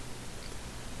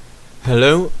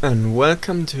Hello and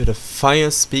welcome to the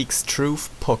Fire Speaks Truth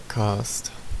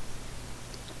podcast.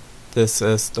 This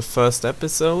is the first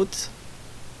episode,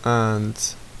 and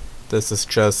this is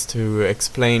just to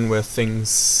explain where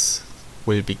things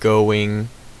will be going,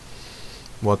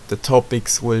 what the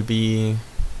topics will be,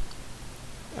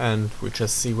 and we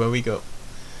just see where we go.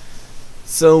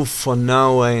 So for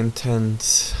now I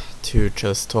intend to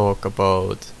just talk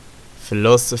about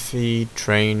philosophy,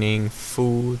 training,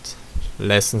 food,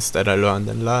 lessons that I learned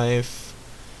in life,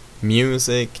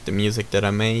 music, the music that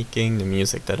I'm making, the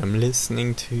music that I'm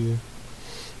listening to,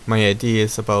 my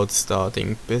ideas about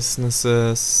starting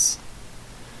businesses,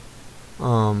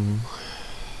 how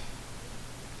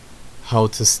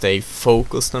to stay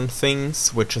focused on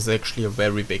things, which is actually a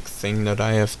very big thing that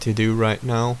I have to do right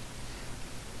now.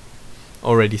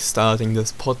 Already starting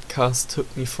this podcast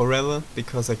took me forever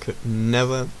because I could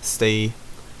never stay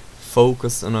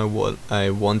focused on what I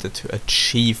wanted to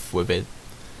achieve with it.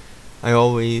 I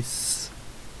always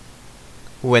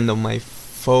went on my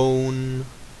phone,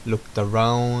 looked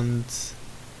around,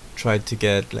 tried to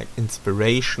get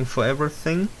inspiration for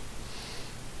everything,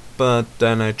 but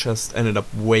then I just ended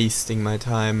up wasting my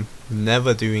time,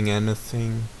 never doing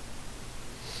anything.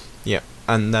 Yeah,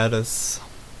 and that is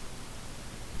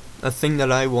a thing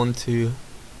that I want to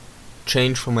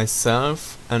change for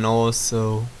myself, and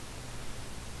also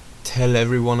tell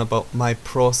everyone about my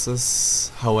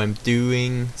process, how I'm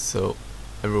doing, so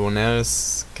everyone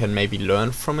else can maybe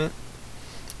learn from it,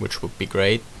 which would be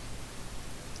great.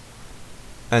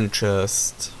 And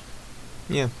just,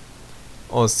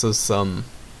 also some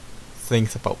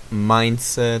things about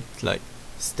mindset, like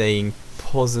staying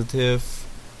positive,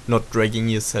 not dragging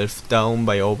yourself down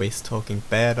by always talking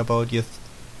bad about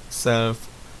yourself,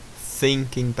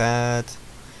 thinking bad,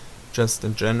 just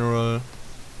in general.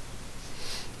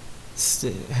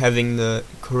 Having the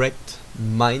correct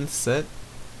mindset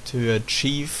to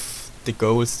achieve the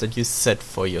goals that you set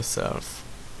for yourself.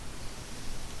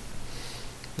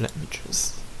 Let me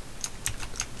just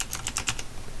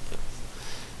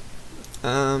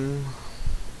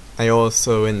I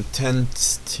also intend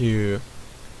to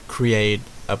create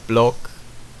a blog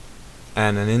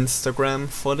and an Instagram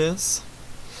for this.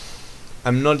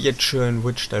 I'm not yet sure in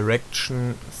which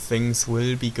direction things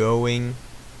will be going,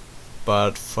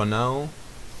 but for now,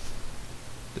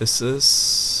 this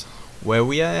is where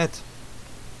we are at.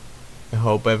 I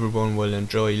hope everyone will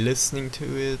enjoy listening to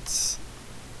it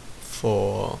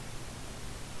for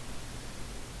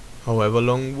however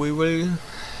long we will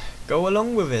go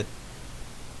along with it.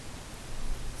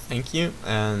 Thank you,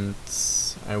 and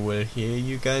I will hear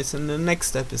you guys in the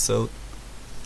next episode.